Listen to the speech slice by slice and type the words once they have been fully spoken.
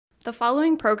The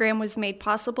following program was made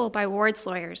possible by Ward's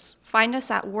Lawyers. Find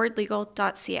us at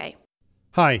wardlegal.ca.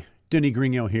 Hi, Denny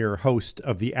Grigno here, host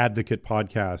of the Advocate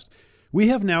podcast. We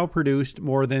have now produced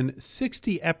more than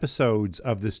 60 episodes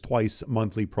of this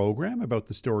twice-monthly program about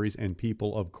the stories and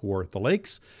people of Kawartha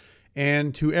Lakes.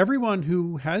 And to everyone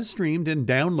who has streamed and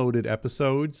downloaded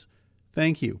episodes,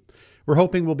 thank you. We're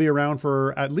hoping we'll be around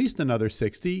for at least another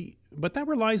 60, but that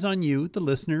relies on you, the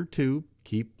listener, to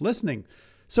keep listening.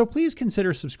 So please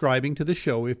consider subscribing to the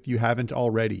show if you haven't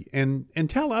already, and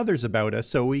tell others about us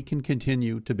so we can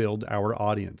continue to build our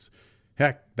audience.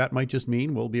 Heck, that might just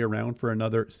mean we'll be around for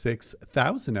another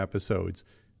 6,000 episodes,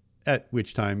 at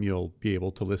which time you'll be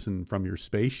able to listen from your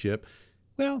spaceship.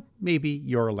 Well, maybe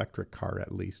your electric car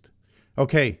at least.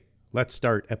 Okay, let's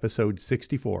start episode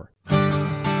 64.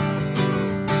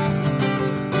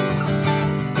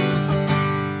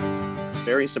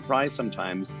 Very surprised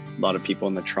sometimes. A lot of people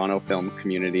in the Toronto film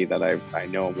community that I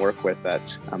know and work with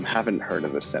that haven't heard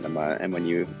of the cinema. And when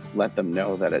you let them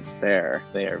know that it's there,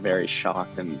 they are very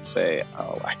shocked and say,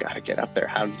 oh, I got to get up there.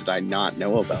 How did I not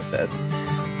know about this?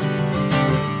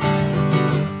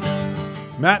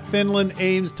 Matt Finlin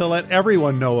aims to let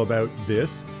everyone know about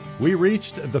this. We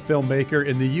reached the filmmaker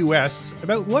in the U.S.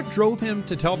 about what drove him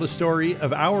to tell the story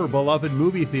of our beloved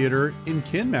movie theater in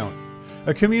Kinmount.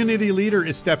 A community leader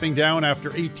is stepping down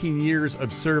after 18 years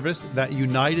of service that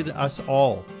united us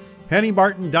all. Penny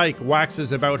Barton-Dyke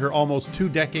waxes about her almost 2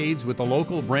 decades with the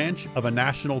local branch of a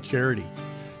national charity.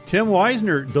 Tim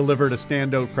Wisener delivered a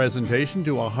standout presentation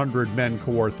to 100 Men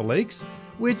Kawartha Lakes,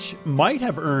 which might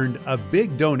have earned a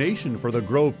big donation for the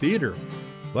Grove Theatre.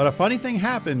 But a funny thing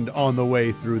happened on the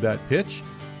way through that pitch.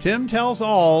 Tim tells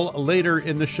all later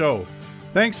in the show.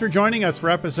 Thanks for joining us for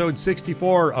episode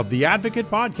 64 of the Advocate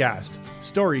Podcast,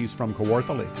 Stories from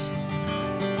Kawartha Lakes.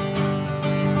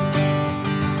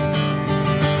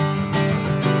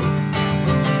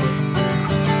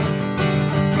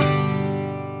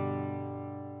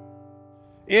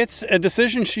 It's a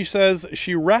decision she says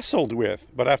she wrestled with,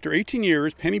 but after 18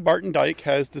 years, Penny Barton-Dyke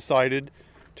has decided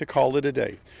to call it a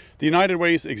day. The United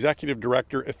Way's executive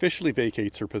director officially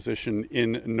vacates her position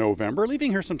in November,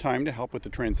 leaving her some time to help with the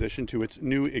transition to its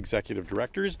new executive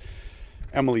directors,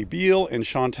 Emily Beale and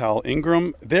Chantal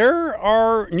Ingram. There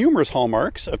are numerous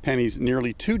hallmarks of Penny's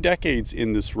nearly 2 decades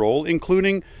in this role,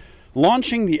 including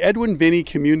launching the Edwin Binney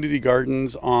Community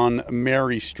Gardens on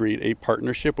Mary Street, a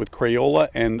partnership with Crayola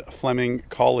and Fleming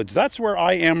College. That's where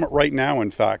I am right now, in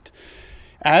fact.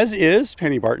 As is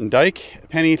Penny Barton-Dyke.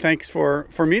 Penny, thanks for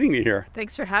meeting me here.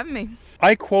 Thanks for having me.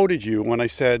 I quoted you when I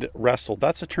said wrestled.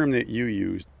 That's a term that you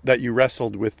used, that you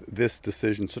wrestled with this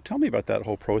decision. So tell me about that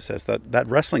whole process, that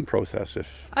wrestling process.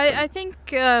 I think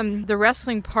the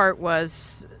wrestling part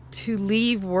was to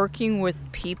leave working with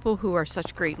people who are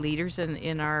such great leaders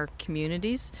in our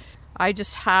communities. I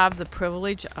just have the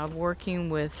privilege of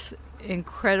working with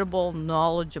incredible,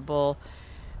 knowledgeable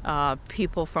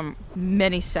people from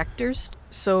many sectors.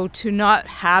 So to not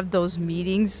have those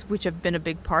meetings, which have been a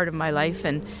big part of my life,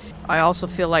 and I also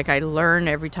feel like I learn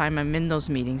every time I'm in those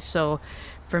meetings. So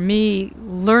for me,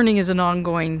 learning is an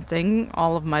ongoing thing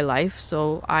all of my life.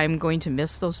 So I'm going to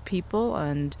miss those people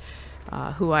and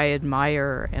who I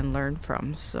admire and learn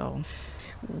from. So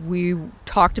we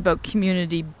talked about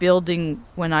community building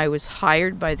when I was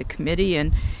hired by the committee,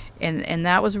 and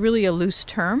that was really a loose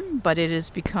term, but it has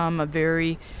become a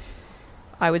very,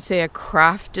 I would say, a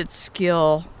crafted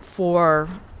skill for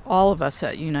all of us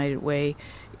at United Way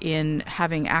in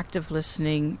having active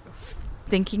listening,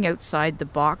 thinking outside the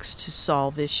box to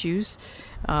solve issues.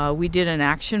 We did an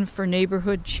action for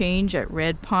neighborhood change at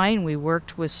Red Pine. We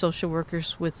worked with social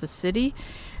workers with the city,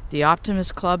 the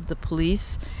Optimist Club, the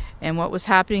police, and what was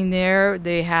happening there,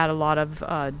 they had a lot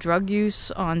of drug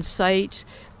use on site.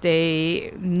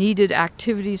 They needed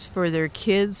activities for their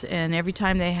kids, and every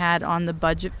time they had on the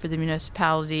budget for the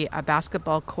municipality a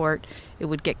basketball court, it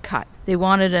would get cut. They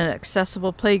wanted an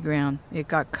accessible playground, it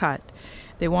got cut.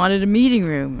 They wanted a meeting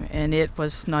room, and it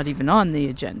was not even on the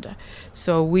agenda.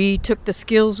 So we took the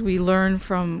skills we learned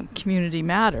from Community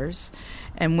Matters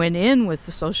and went in with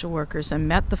the social workers and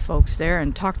met the folks there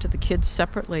and talked to the kids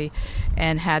separately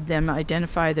and had them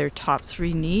identify their top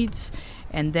 3 needs.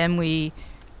 And then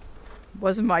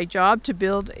wasn't my job to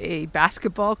build a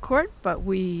basketball court, but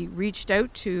we reached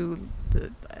out to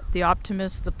the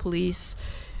Optimists, the police,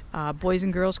 Boys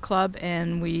and Girls Club,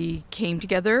 and we came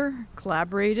together,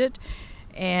 collaborated,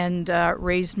 and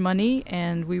raised money,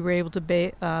 and we were able to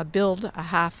build a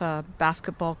half a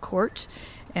basketball court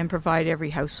and provide every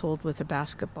household with a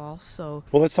basketball. So,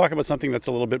 well, let's talk about something that's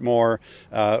a little bit more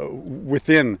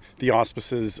within the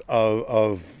auspices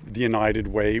of the United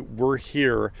Way. We're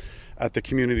here at the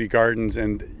community gardens,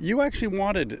 and you actually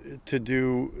wanted to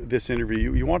do this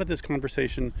interview. You wanted this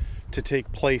conversation to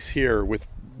take place here with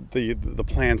the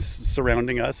plants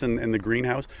surrounding us and the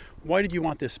greenhouse. Why did you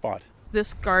want this spot?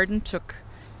 This garden took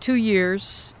 2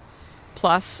 years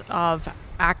plus of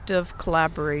active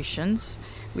collaborations.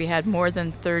 We had more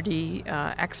than 30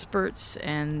 experts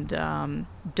and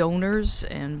donors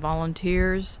and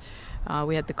volunteers.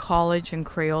 We had the college and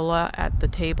Crayola at the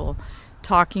table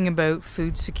talking about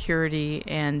food security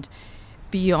and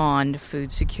beyond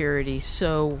food security.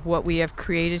 So what we have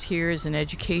created here is an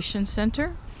education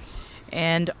center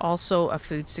and also a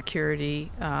food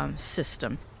security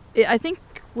system. I think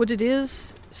what it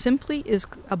is simply is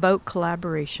about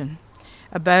collaboration,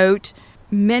 about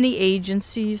many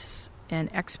agencies and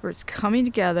experts coming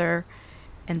together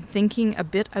and thinking a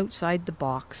bit outside the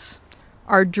box.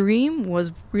 Our dream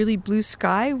was really blue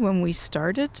sky when we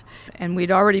started, and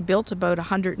we'd already built about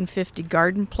 150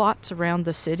 garden plots around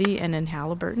the city and in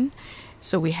Haliburton.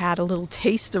 So we had a little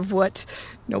taste of what,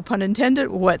 no pun intended,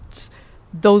 what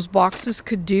those boxes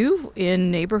could do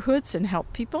in neighborhoods and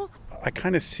help people. I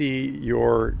kind of see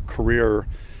your career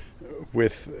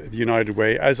with the United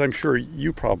Way, as I'm sure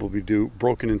you probably do,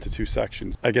 broken into two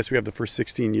sections. I guess we have the first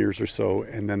 16 years or so,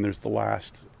 and then there's the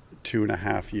last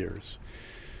 2.5 years.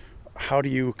 How do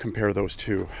you compare those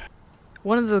two?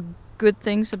 One of the good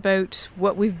things about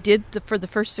what we did for the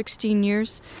first 16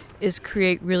 years is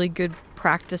create really good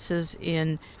practices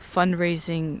in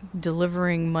fundraising,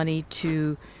 delivering money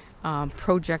to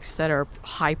projects that are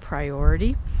high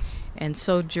priority. And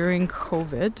so during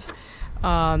COVID,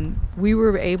 we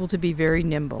were able to be very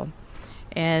nimble.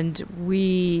 And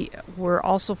we were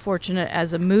also fortunate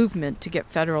as a movement to get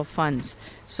federal funds.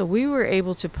 So we were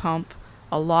able to pump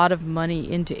a lot of money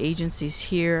into agencies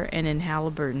here and in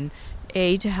Haliburton,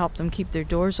 to help them keep their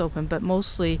doors open, but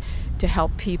mostly to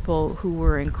help people who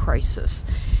were in crisis.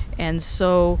 And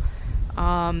so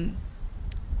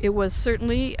it was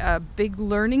certainly a big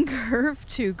learning curve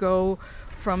to go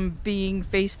from being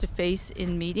face-to-face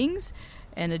in meetings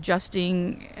and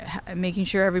adjusting, making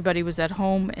sure everybody was at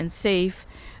home and safe,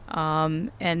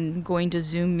 and going to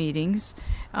Zoom meetings.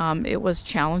 It was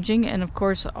challenging, and of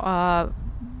course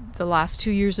the last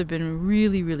 2 years have been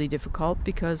really, really difficult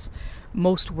because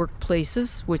most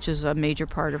workplaces, which is a major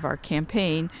part of our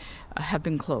campaign, have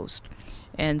been closed.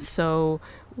 And so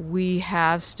we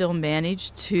have still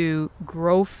managed to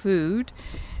grow food,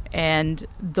 and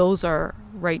those are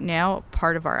right now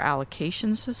part of our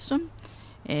allocation system.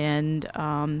 And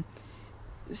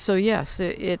so yes,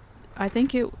 I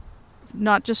think it,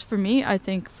 not just for me, I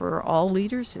think for all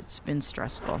leaders, it's been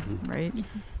stressful, right?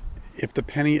 If the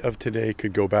Penny of today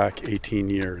could go back 18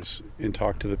 years and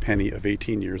talk to the Penny of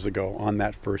 18 years ago on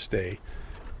that first day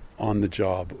on the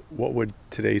job, what would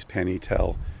today's Penny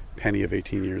tell Penny of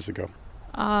 18 years ago?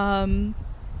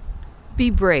 Be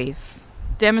brave.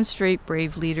 Demonstrate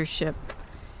brave leadership.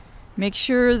 Make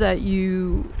sure that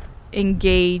you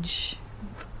engage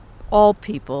all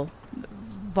people,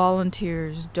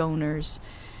 volunteers, donors.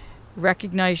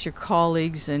 Recognize your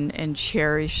colleagues and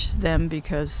cherish them,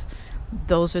 because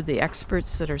those are the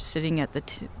experts that are sitting at the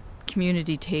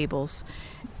community tables.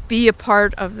 Be a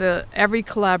part of every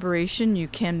collaboration you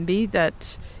can be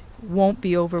that won't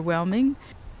be overwhelming.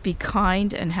 Be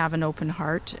kind and have an open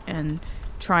heart, and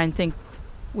try and think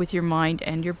with your mind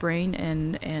and your brain,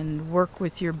 and work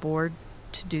with your board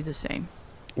to do the same.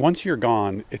 Once you're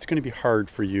gone, it's going to be hard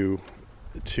for you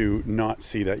to not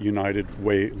see that United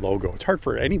Way logo. It's hard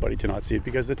for anybody to not see it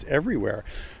because it's everywhere.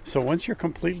 So once you're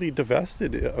completely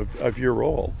divested of your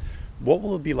role, what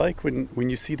will it be like when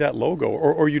you see that logo,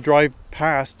 or you drive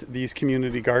past these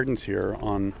community gardens here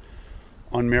on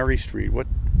Mary Street? What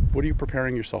are you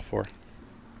preparing yourself for?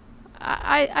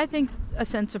 I think a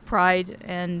sense of pride,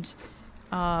 and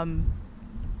I'm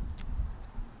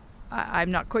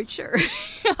not quite sure.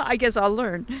 I guess I'll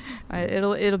learn.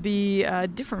 It'll be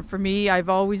different for me. I've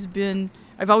always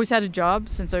had a job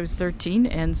since I was 13,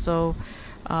 and so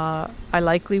I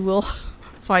likely will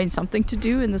find something to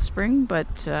do in the spring.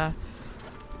 But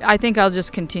I think I'll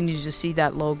just continue to see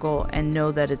that logo and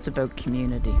know that it's about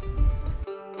community.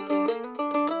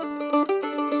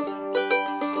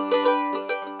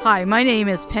 Hi, my name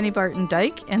is Penny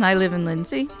Barton-Dyke, and I live in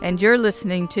Lindsay, and you're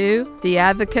listening to the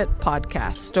Advocate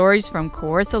Podcast, Stories from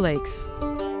Kawartha Lakes.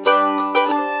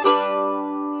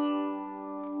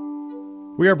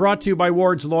 We are brought to you by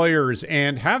Ward's Lawyers,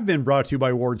 and have been brought to you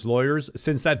by Ward's Lawyers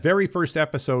since that very first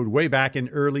episode way back in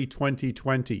early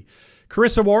 2020.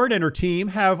 Carissa Ward and her team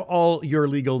have all your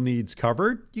legal needs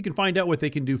covered. You can find out what they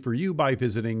can do for you by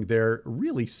visiting their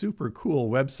really super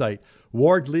cool website,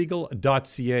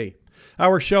 wardlegal.ca.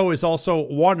 Our show is also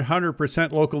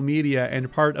 100% local media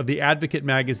and part of the Advocate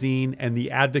magazine and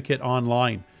the Advocate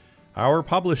Online. Our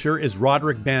publisher is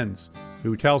Roderick Benz,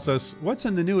 who tells us what's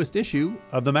in the newest issue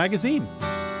of the magazine.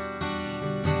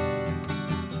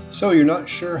 So you're not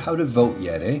sure how to vote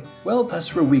yet, eh? Well,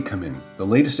 that's where we come in. The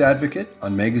latest Advocate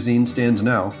on Magazine Stands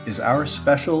Now is our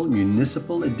special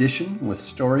municipal edition with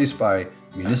stories by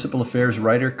municipal affairs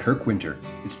writer Kirk Winter.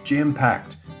 It's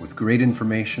jam-packed with great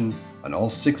information on all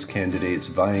 6 candidates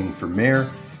vying for mayor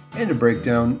and a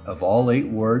breakdown of all 8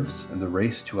 wards and the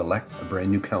race to elect a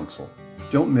brand new council.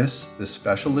 Don't miss this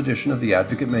special edition of the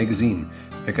Advocate magazine.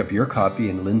 Pick up your copy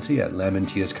in Lindsay at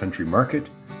Lamantia's Country Market,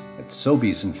 at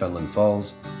Sobeys in Finlin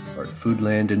Falls, or at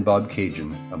Foodland in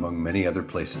Bobcaygeon, among many other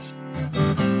places.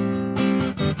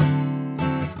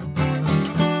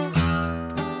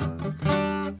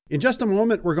 In just a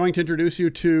moment, we're going to introduce you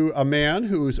to a man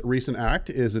whose recent act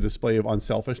is a display of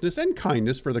unselfishness and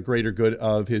kindness for the greater good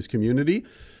of his community.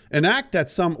 An act that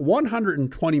some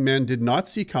 120 men did not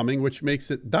see coming, which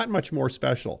makes it that much more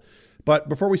special. But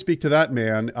before we speak to that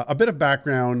man, a bit of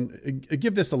background,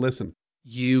 give this a listen.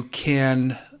 You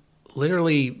can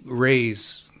literally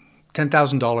raise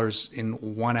 $10,000 in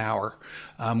 1 hour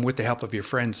with the help of your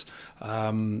friends.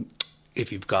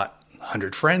 If you've got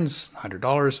 100 friends,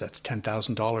 $100, that's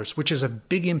 $10,000, which is a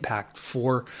big impact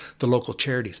for the local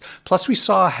charities. Plus, we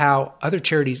saw how other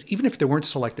charities, even if they weren't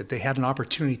selected, they had an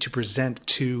opportunity to present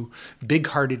to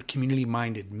big-hearted,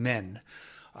 community-minded men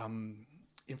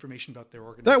information about their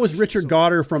organization. That was Richard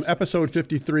Goddard from episode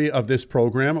 53 of this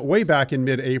program, way back in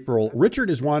mid-April. Richard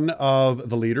is one of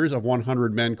the leaders of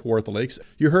 100 Men Kawartha Lakes.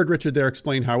 You heard Richard there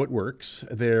explain how it works.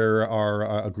 There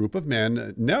are a group of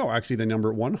men, now actually they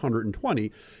number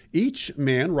 120. Each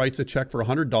man writes a check for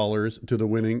 $100 to the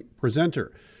winning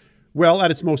presenter. Well,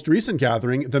 at its most recent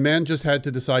gathering, the men just had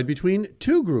to decide between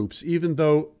 2 groups, even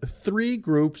though 3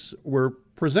 groups were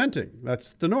presenting.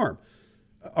 That's the norm.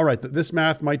 All right, this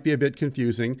math might be a bit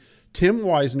confusing. Tim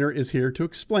Wisener is here to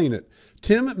explain it.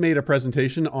 Tim made a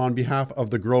presentation on behalf of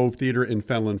the Grove Theatre in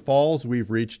Finlin Falls. We've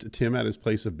reached Tim at his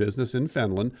place of business in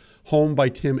Finlin, home by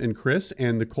Tim and Chris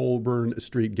and the Colburn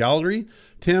Street Gallery.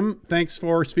 Tim, thanks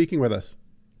for speaking with us.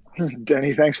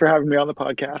 Denny, thanks for having me on the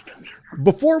podcast.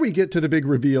 Before we get to the big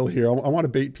reveal here, I want to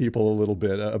bait people a little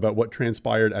bit about what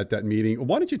transpired at that meeting.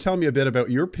 Why don't you tell me a bit about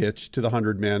your pitch to the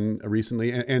 100 Men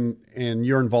recently and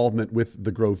your involvement with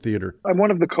the Grove Theatre? I'm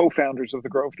one of the co-founders of the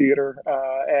Grove Theatre,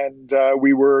 and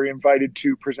we were invited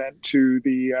to present to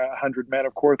the 100 Men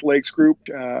of Kawartha Lakes group.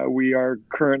 We are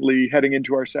currently heading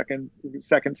into our second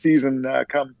season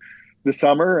come the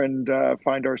summer and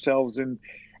find ourselves in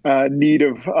need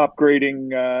of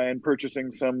upgrading and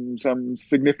purchasing some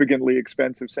significantly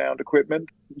expensive sound equipment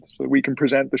so that we can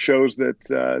present the shows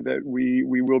that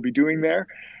we will be doing there.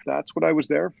 That's what I was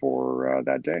there for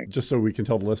that day. Just so we can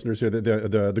tell the listeners here that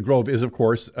the Grove is, of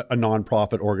course, a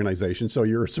nonprofit organization, so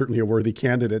you're certainly a worthy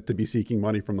candidate to be seeking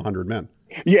money from the 100 Men.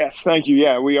 Yes, thank you.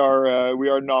 Yeah, we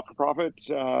are not for profit,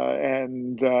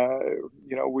 and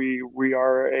we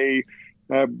are a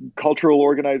cultural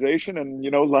organization, and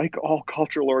like all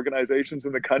cultural organizations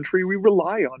in the country, we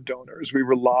rely on donors. We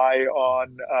rely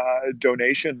on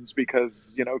donations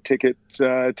because ticket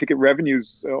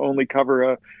revenues only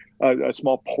cover a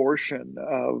small portion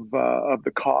of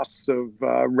the costs of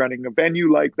running a venue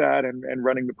like that and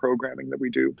running the programming that we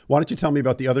do. Why don't you tell me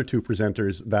about the other 2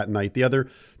 presenters that night, the other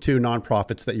 2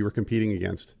 nonprofits that you were competing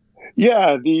against?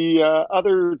 Yeah, the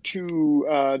other 2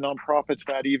 nonprofits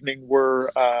that evening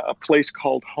were a place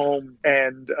called Home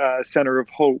and Center of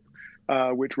Hope,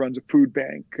 which runs a food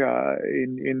bank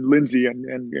in Lindsay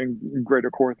and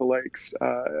Greater Kawartha Lakes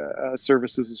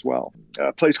services as well.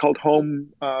 A place called Home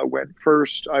went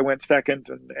first. I went second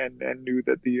and knew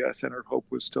that the Center of Hope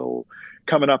was still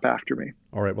coming up after me.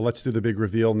 All right, well, let's do the big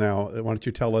reveal now. Why don't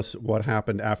you tell us what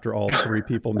happened after all 3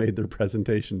 people made their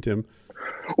presentation, Tim?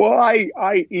 Well,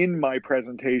 I in my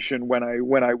presentation when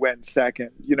I went second,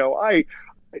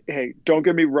 hey, don't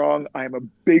get me wrong. I'm a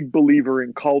big believer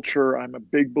in culture. I'm a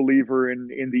big believer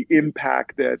in the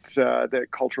impact that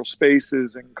cultural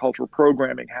spaces and cultural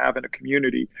programming have in a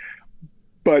community.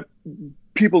 But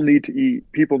people need to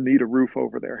eat. People need a roof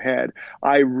over their head.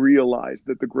 I realize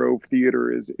that the Grove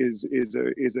Theatre is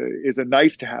a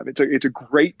nice to have. It's a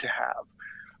great to have.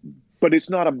 But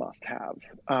it's not a must-have,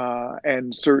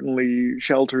 and certainly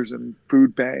shelters and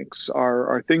food banks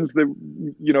are things that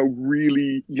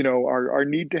really are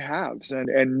need-to-haves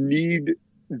and need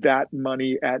that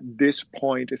money at this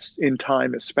point in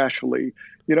time, especially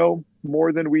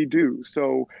more than we do.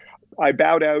 So I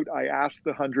bowed out. I asked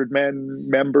the 100 Men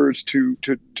members to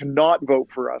not vote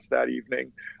for us that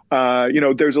evening.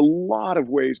 There's a lot of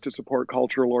ways to support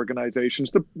cultural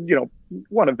organizations.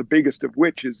 One of the biggest of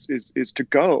which is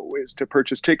to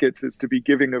purchase tickets, is to be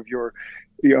giving of your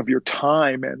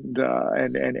time and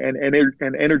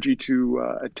energy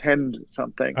to attend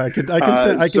something. I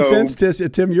can sense this,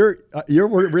 Tim. You're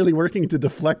really working to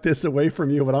deflect this away from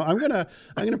you, but I'm gonna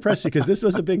press you because this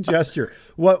was a big gesture.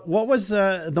 What was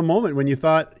the moment when you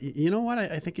thought, you know what,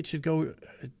 I think it should go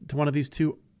to one of these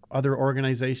two other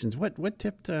organizations? What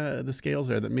tipped the scales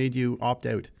there that made you opt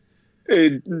out?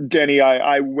 Denny,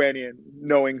 I went in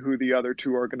knowing who the other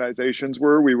two organizations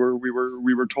were. We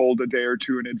were told a day or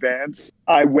two in advance.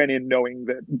 I went in knowing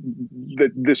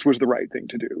that this was the right thing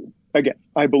to do. Again,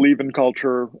 I believe in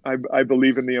culture. I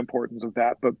believe in the importance of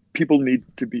that. But people need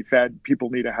to be fed. People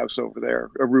need a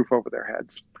roof over their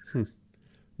heads.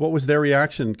 What was their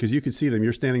reaction? Because you could see them.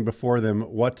 You're standing before them.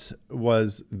 What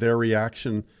was their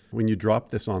reaction when you dropped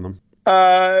this on them?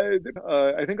 I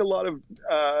think a lot of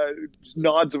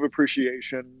nods of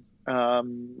appreciation. I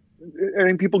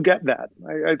think people get that.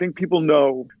 I think people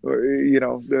know,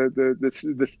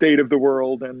 the state of the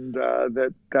world, and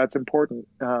that's important.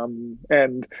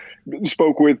 And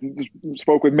spoke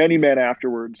with many men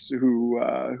afterwards who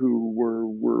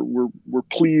were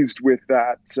pleased with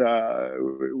that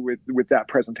with that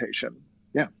presentation.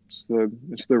 Yeah, it's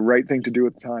the right thing to do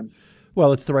at the time.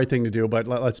 Well, it's the right thing to do, but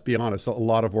let's be honest. A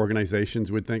lot of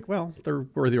organizations would think, well, they're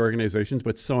worthy organizations,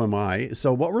 but so am I.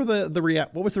 So, what was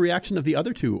the reaction of the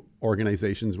other two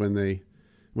organizations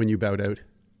when you bowed out?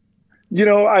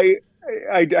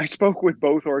 I spoke with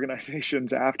both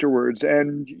organizations afterwards,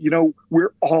 and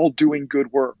we're all doing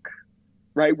good work,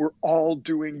 right? We're all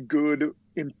doing good,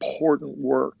 important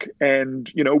work,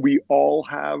 and we all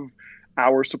have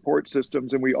our support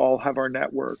systems, and we all have our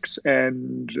networks,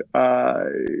 and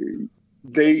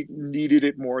they needed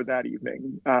it more that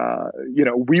evening.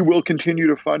 We will continue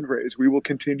to fundraise. We will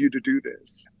continue to do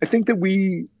this. I think that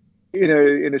we,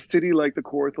 in a city like the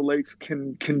Kawartha Lakes,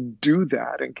 can do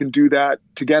that, and can do that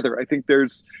together. I think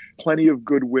there's plenty of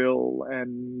goodwill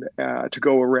and to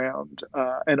go around,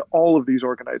 and all of these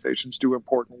organizations do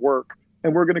important work.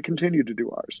 And we're going to continue to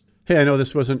do ours. Hey, I know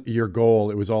this wasn't your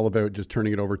goal. It was all about just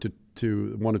turning it over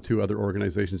to one or two other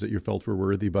organizations that you felt were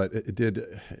worthy. But did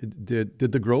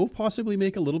the Grove possibly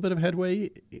make a little bit of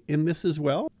headway in this as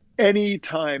well? Any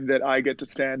time that I get to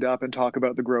stand up and talk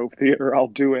about the Grove Theatre, I'll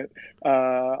do it.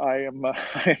 I am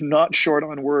not short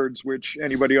on words, which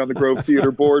anybody on the Grove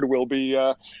Theatre board will be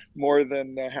more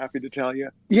than happy to tell you.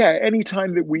 Yeah, any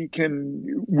time that we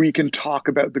can talk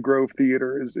about the Grove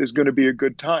Theatre is going to be a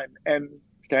good time. And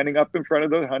standing up in front of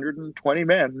the 120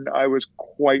 men, I was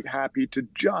quite happy to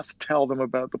just tell them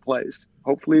about the place.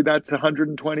 Hopefully that's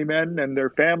 120 men and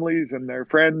their families and their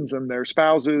friends and their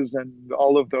spouses and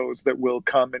all of those that will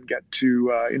come and get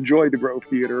to enjoy the Grove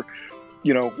Theatre,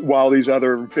 while these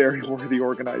other very worthy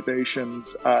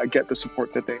organizations get the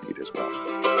support that they need as well.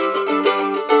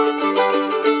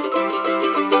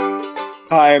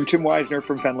 Hi, I'm Tim Wisener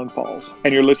from Finlin Falls,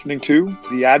 and you're listening to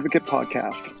the Advocate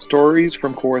Podcast, Stories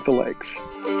from Kawartha Lakes.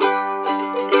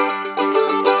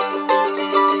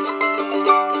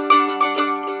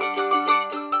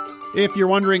 If you're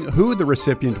wondering who the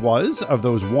recipient was of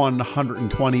those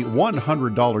 120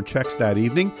 $100 checks that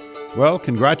evening, well,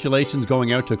 congratulations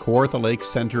going out to Kawartha Lakes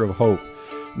Center of Hope.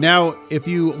 Now, if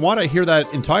you want to hear that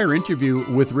entire interview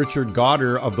with Richard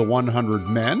Goddard of the 100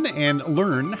 Men and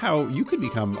learn how you could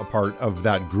become a part of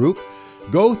that group,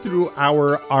 go through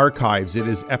our archives. It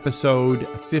is episode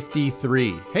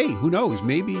 53. Hey, who knows?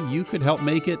 Maybe you could help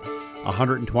make it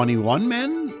 121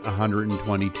 men,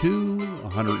 122,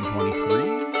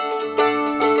 123.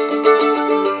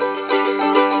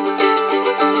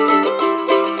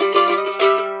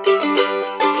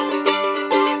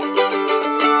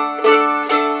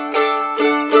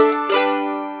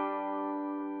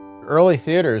 Early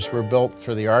theaters were built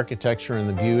for the architecture and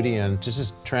the beauty and to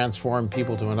just transform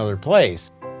people to another place.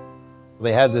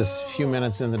 They had this few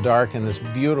minutes in the dark in this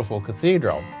beautiful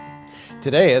cathedral.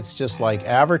 Today it's just like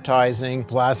advertising,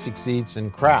 plastic seats,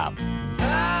 and crap.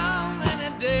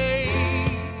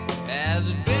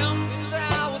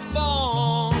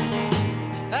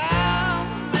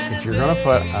 If you're going to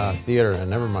put a theater, and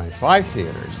never mind 5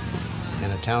 theaters,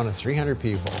 in a town of 300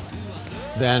 people,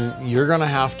 then you're going to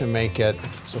have to make it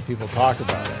so people talk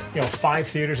about it. 5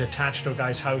 theaters attached to a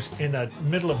guy's house in the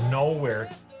middle of nowhere.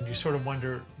 You sort of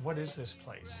wonder, what is this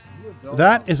place?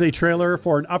 That is a trailer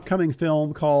for an upcoming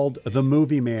film called The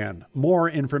Movie Man. More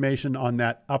information on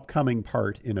that upcoming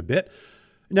part in a bit.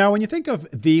 Now, when you think of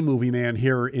The Movie Man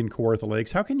here in Kawartha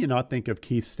Lakes, how can you not think of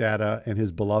Keith Stata and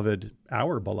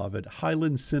our beloved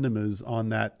Highland Cinemas on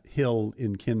that hill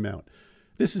in Kinmount?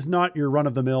 This is not your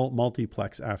run-of-the-mill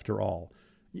multiplex after all.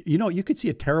 You know, you could see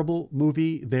a terrible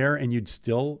movie there and you'd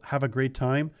still have a great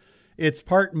time. It's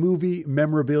part movie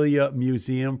memorabilia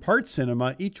museum, part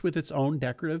cinema, each with its own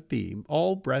decorative theme,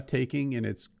 all breathtaking in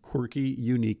its quirky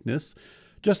uniqueness,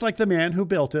 just like the man who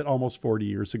built it almost 40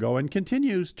 years ago and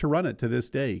continues to run it to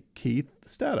this day, Keith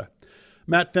Stata.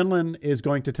 Matt Finlin is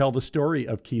going to tell the story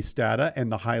of Keith Stata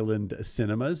and the Highland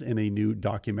Cinemas in a new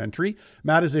documentary.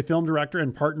 Matt is a film director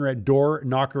and partner at Door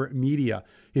Knocker Media.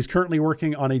 He's currently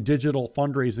working on a digital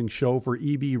fundraising show for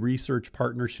EB Research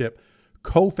Partnership,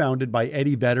 co-founded by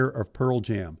Eddie Vedder of Pearl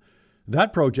Jam.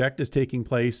 That project is taking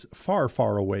place far,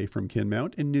 far away from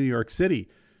Kinmount in New York City.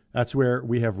 That's where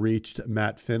we have reached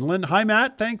Matt Finlin. Hi,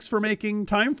 Matt. Thanks for making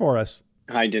time for us.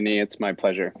 Hi, Denis. It's my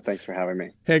pleasure. Thanks for having me.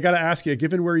 Hey, I got to ask you,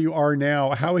 given where you are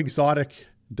now, how exotic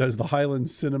does the Highland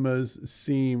Cinemas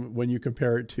seem when you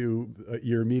compare it to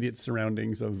your immediate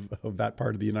surroundings of that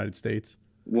part of the United States?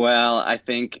 Well, I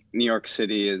think New York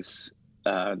City is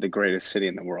the greatest city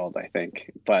in the world, I think.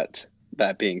 But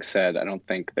that being said, I don't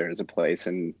think there's a place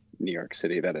in New York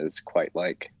City that is quite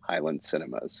like Highland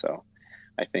Cinemas. So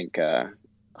I think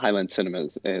Highland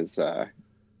Cinemas is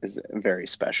very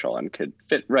special and could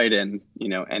fit right in,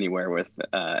 anywhere with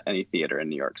any theater in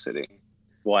New York City.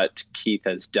 What Keith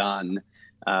has done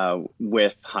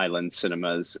with Highland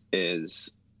Cinemas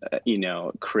is,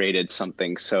 created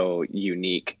something so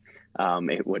unique.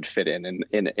 It would fit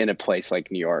in a place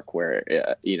like New York where,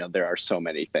 there are so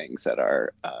many things that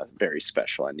are very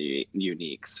special and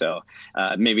unique. So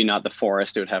maybe not the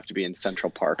forest. It would have to be in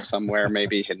Central Park somewhere,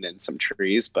 maybe hidden in some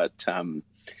trees. But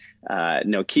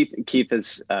no, Keith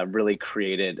has really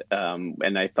created,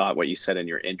 and I thought what you said in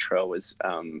your intro was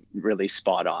really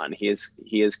spot on. He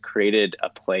has created a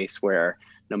place where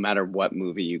no matter what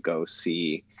movie you go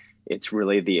see, it's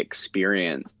really the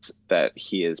experience that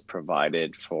he has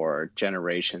provided for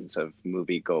generations of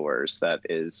moviegoers that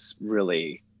is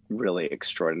really, really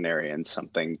extraordinary and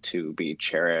something to be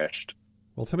cherished.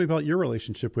 Well, tell me about your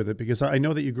relationship with it, because I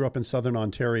know that you grew up in Southern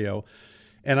Ontario,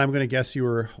 and I'm going to guess you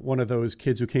were one of those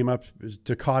kids who came up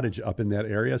to cottage up in that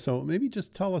area. So maybe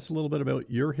just tell us a little bit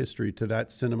about your history to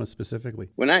that cinema specifically.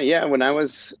 When I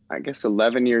was, I guess,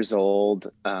 11 years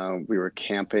old, we were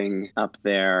camping up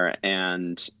there,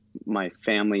 and my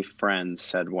family friends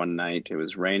said one night, it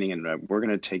was raining, and we're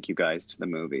going to take you guys to the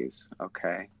movies.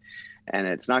 Okay. And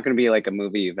it's not going to be like a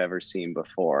movie you've ever seen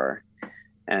before.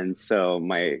 And so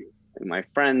my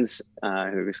friends,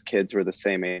 whose kids were the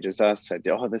same age as us, said,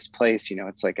 "Oh, this place,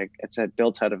 it's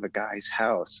built out of a guy's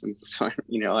house." And so,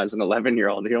 as an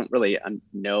 11-year-old, you don't really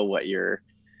know what you're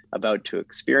about to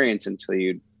experience until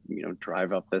you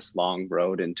drive up this long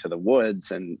road into the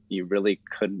woods, and you really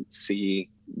couldn't see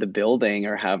the building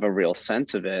or have a real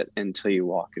sense of it until you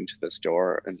walk into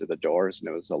the doors, and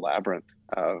it was a labyrinth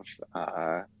of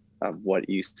what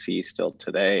you see still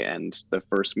today. And the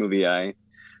first movie I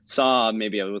saw,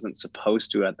 maybe I wasn't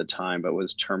supposed to at the time, but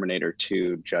was Terminator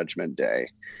 2 Judgment Day.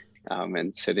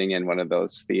 And sitting in one of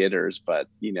those theaters, but,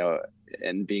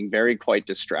 and being very quite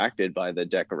distracted by the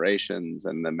decorations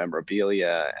and the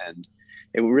memorabilia. And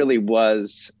it really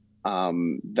was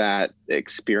that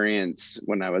experience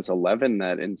when I was 11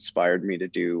 that inspired me to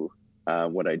do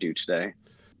what I do today.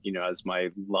 As my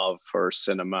love for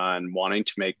cinema and wanting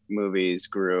to make movies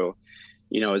grew,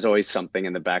 it was always something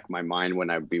in the back of my mind when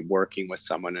I would be working with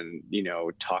someone and,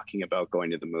 talking about going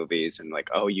to the movies and like,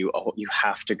 you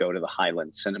have to go to the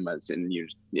Highland Cinemas. And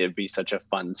it'd be such a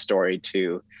fun story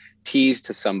to tease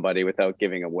to somebody without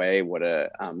giving away what a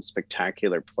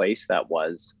spectacular place that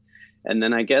was. And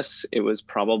then I guess it was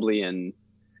probably in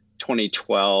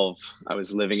 2012, I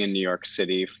was living in New York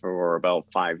City for about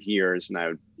 5 years, and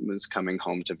I was coming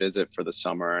home to visit for the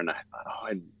summer. And I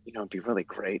thought, it'd be really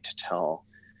great to tell,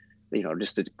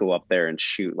 just to go up there and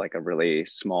shoot like a really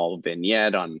small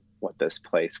vignette on what this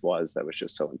place was that was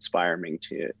just so inspiring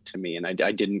to me. And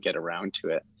I didn't get around to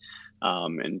it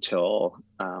until,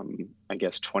 I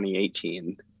guess,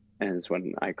 2018. And is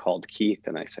when I called Keith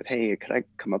and I said, "Hey, could I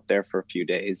come up there for a few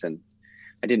days?" And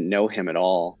I didn't know him at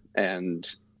all. And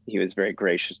he was very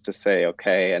gracious to say,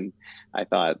 okay. And I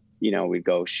thought, we'd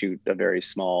go shoot a very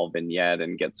small vignette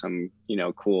and get some,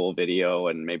 cool video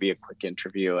and maybe a quick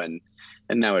interview. And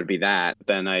that would be that.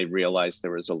 Then I realized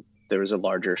there was a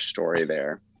larger story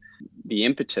there. The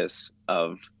impetus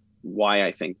of why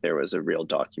I think there was a real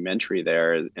documentary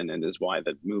there, and it is why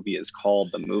the movie is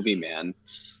called The Movie Man,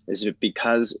 is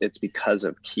because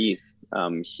of Keith.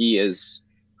 He is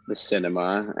the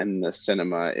cinema, and the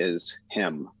cinema is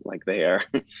him. Like they are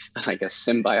like a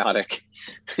symbiotic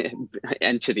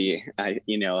entity. I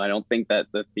don't think that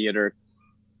the theater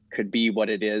could be what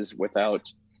it is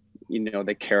without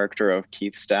the character of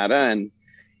Keith Stata,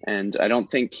 and I don't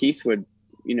think Keith would,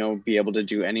 be able to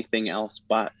do anything else,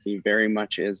 but he very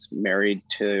much is married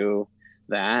to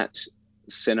that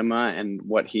cinema and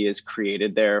what he has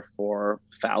created there for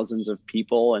thousands of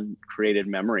people and created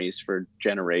memories for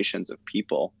generations of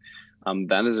people.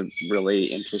 That is a really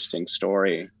interesting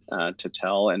story to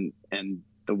tell, and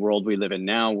the world we live in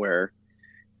now, where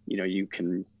you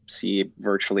can see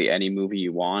virtually any movie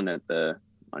you want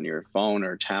on your phone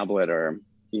or tablet, or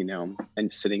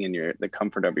and sitting in the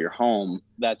comfort of your home.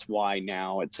 That's why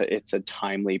now it's a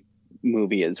timely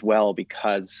movie as well,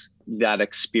 because that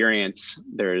experience,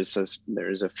 there's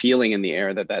a feeling in the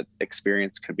air that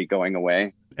experience could be going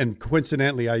away. And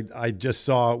coincidentally, I just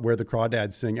saw Where the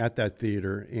Crawdads Sing at that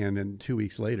theater, and then 2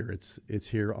 weeks later, it's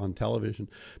here on television.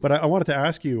 But I wanted to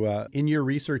ask you, in your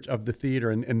research of the theater,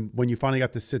 and when you finally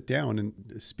got to sit down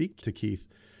and speak to Keith,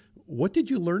 what did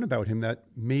you learn about him that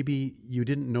maybe you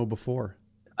didn't know before?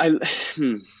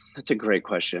 That's a great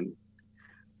question.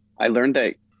 I learned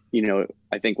that,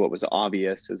 I think what was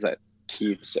obvious is that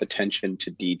Keith's attention to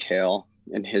detail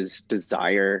and his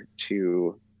desire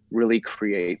to really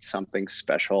create something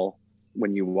special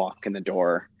when you walk in the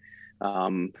door,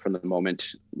 from the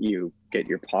moment you get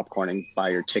your popcorn and buy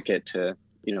your ticket to,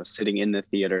 sitting in the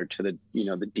theater, to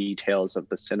the details of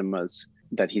the cinemas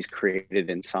that he's created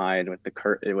inside, with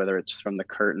whether it's from the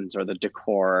curtains or the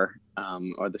decor,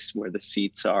 or where the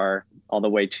seats are, all the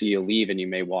way till you leave and you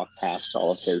may walk past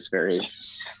all of his very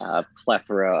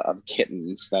plethora of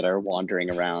kittens that are wandering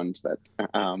around that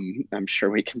I'm sure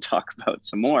we can talk about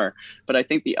some more. But I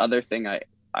think the other thing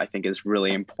I think is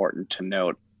really important to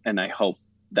note, and I hope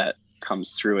that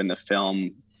comes through in the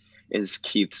film, is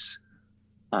Keith's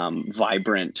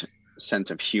vibrant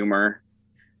sense of humor,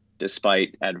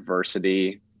 despite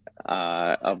adversity,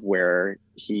 of where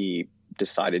he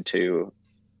decided to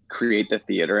create the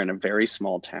theater in a very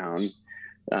small town,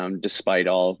 despite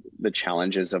all the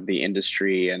challenges of the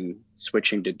industry and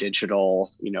switching to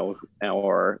digital,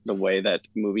 or the way that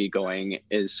movie going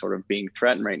is sort of being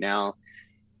threatened right now.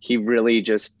 He really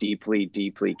just deeply,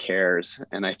 deeply cares.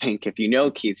 And I think if you know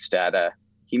Keith Stata,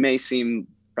 he may seem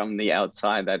from the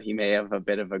outside that he may have a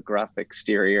bit of a gruff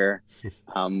exterior,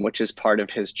 which is part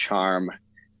of his charm.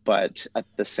 But at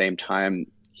the same time,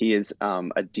 he is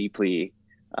a deeply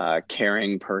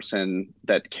caring person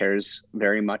that cares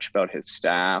very much about his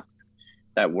staff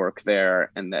that work there,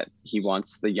 and that he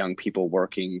wants the young people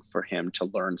working for him to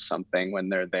learn something when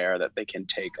they're there that they can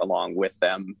take along with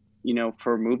them.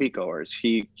 For moviegoers,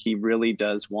 he really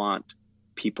does want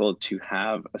people to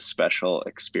have a special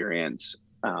experience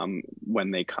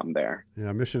when they come there.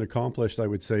 Yeah, mission accomplished, I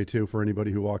would say, too, for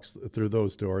anybody who walks through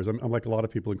those doors. I'm like a lot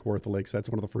of people in Kawartha Lakes. That's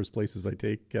one of the first places I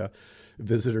take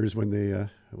visitors when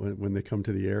they come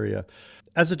to the area.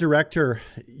 As a director,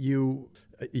 you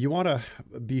want to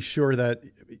be sure that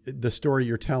the story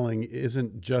you're telling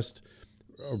isn't just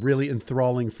really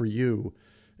enthralling for you.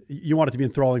 You want it to be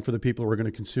enthralling for the people who are going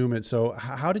to consume it. So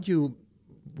how did you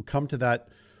come to that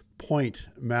point,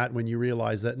 Matt, when you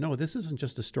realize that, no, this isn't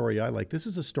just a story I like. This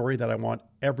is a story that I want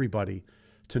everybody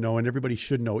to know, and everybody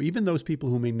should know, even those people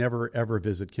who may never, ever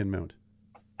visit Kinmount?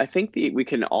 I think we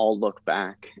can all look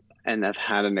back and have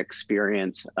had an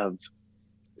experience of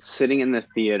sitting in the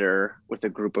theater with a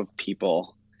group of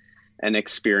people and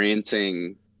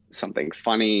experiencing something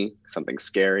funny, something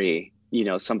scary,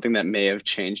 something that may have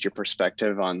changed your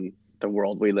perspective on the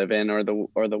world we live in, or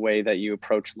the way that you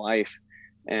approach life.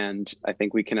 And I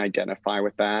think we can identify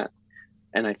with that.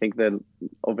 And I think that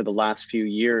over the last few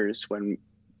years, when,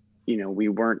 we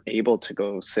weren't able to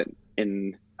go sit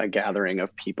in a gathering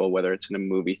of people, whether it's in a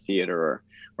movie theater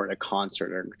or at a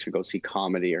concert, or to go see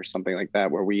comedy or something like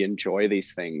that, where we enjoy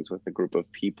these things with a group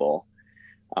of people.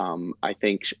 I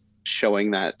think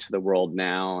showing that to the world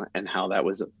now, and how that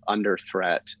was under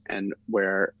threat, and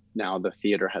where now the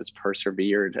theater has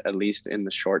persevered, at least in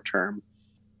the short term,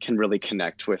 can really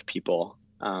connect with people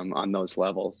on those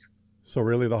levels. So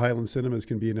really, the Highland Cinemas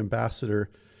can be an ambassador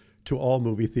to all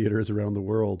movie theaters around the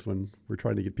world when we're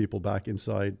trying to get people back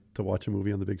inside to watch a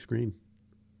movie on the big screen.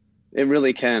 It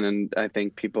really can, and I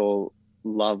think people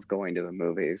love going to the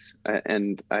movies,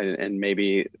 and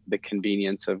maybe the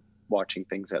convenience of watching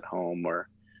things at home or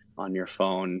on your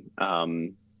phone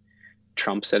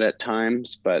trumps it at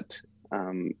times, but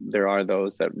there are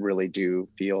those that really do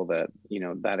feel that,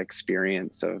 that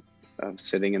experience of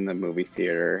sitting in the movie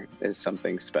theater is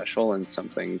something special and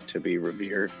something to be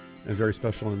revered. And very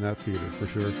special in that theater, for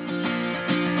sure.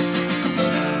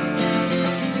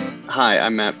 Hi,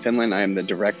 I'm Matt Finlin. I am the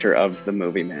director of The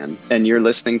Movie Man, and you're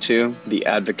listening to the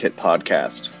Advocate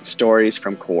Podcast, Stories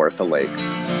from Kawartha Lakes.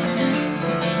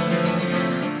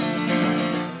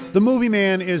 The Movie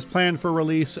Man is planned for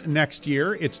release next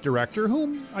year. Its director,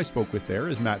 whom I spoke with there,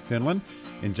 is Matt Finlin,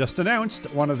 and just announced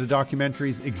one of the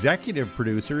documentary's executive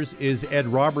producers is Ed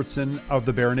Robertson of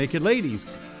the Bare Naked Ladies,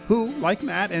 who, like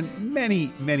Matt and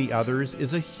many, many others,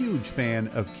 is a huge fan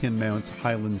of Kinmount's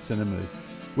Highland Cinemas,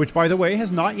 which, by the way,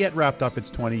 has not yet wrapped up its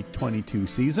 2022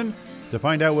 season. To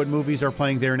find out what movies are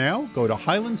playing there now, go to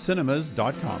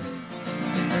highlandcinemas.com.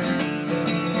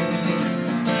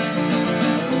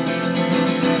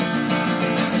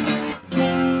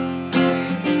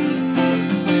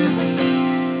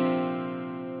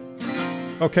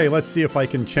 Okay, let's see if I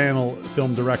can channel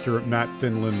film director Matt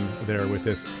Finlin there with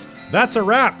this. That's a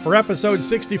wrap for episode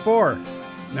 64.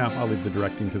 Now, I'll leave the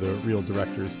directing to the real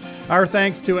directors. Our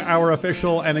thanks to our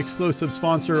official and exclusive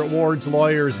sponsor, Ward's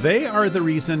Lawyers. They are the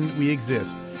reason we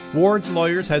exist. Ward's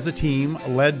Lawyers has a team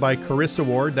led by Carissa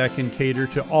Ward that can cater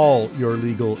to all your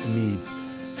legal needs.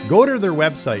 Go to their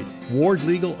website,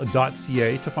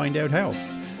 wardlegal.ca, to find out how.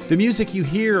 The music you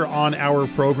hear on our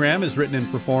program is written and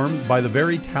performed by the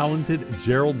very talented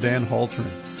Gerald Van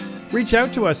Halteren. Reach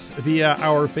out to us via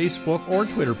our Facebook or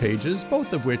Twitter pages,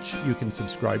 both of which you can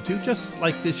subscribe to, just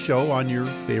like this show on your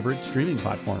favorite streaming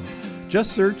platform.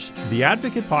 Just search The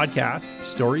Advocate Podcast,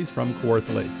 Stories from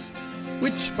Kawartha Lakes,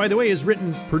 which, by the way, is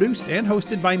written, produced, and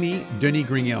hosted by me, Denis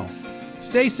Grignon.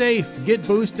 Stay safe, get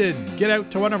boosted, get out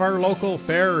to one of our local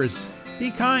fairs. Be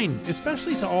kind,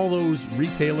 especially to all those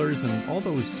retailers and all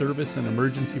those service and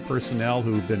emergency personnel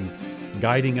who've been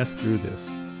guiding us through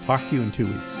this. Talk to you in 2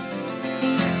 weeks.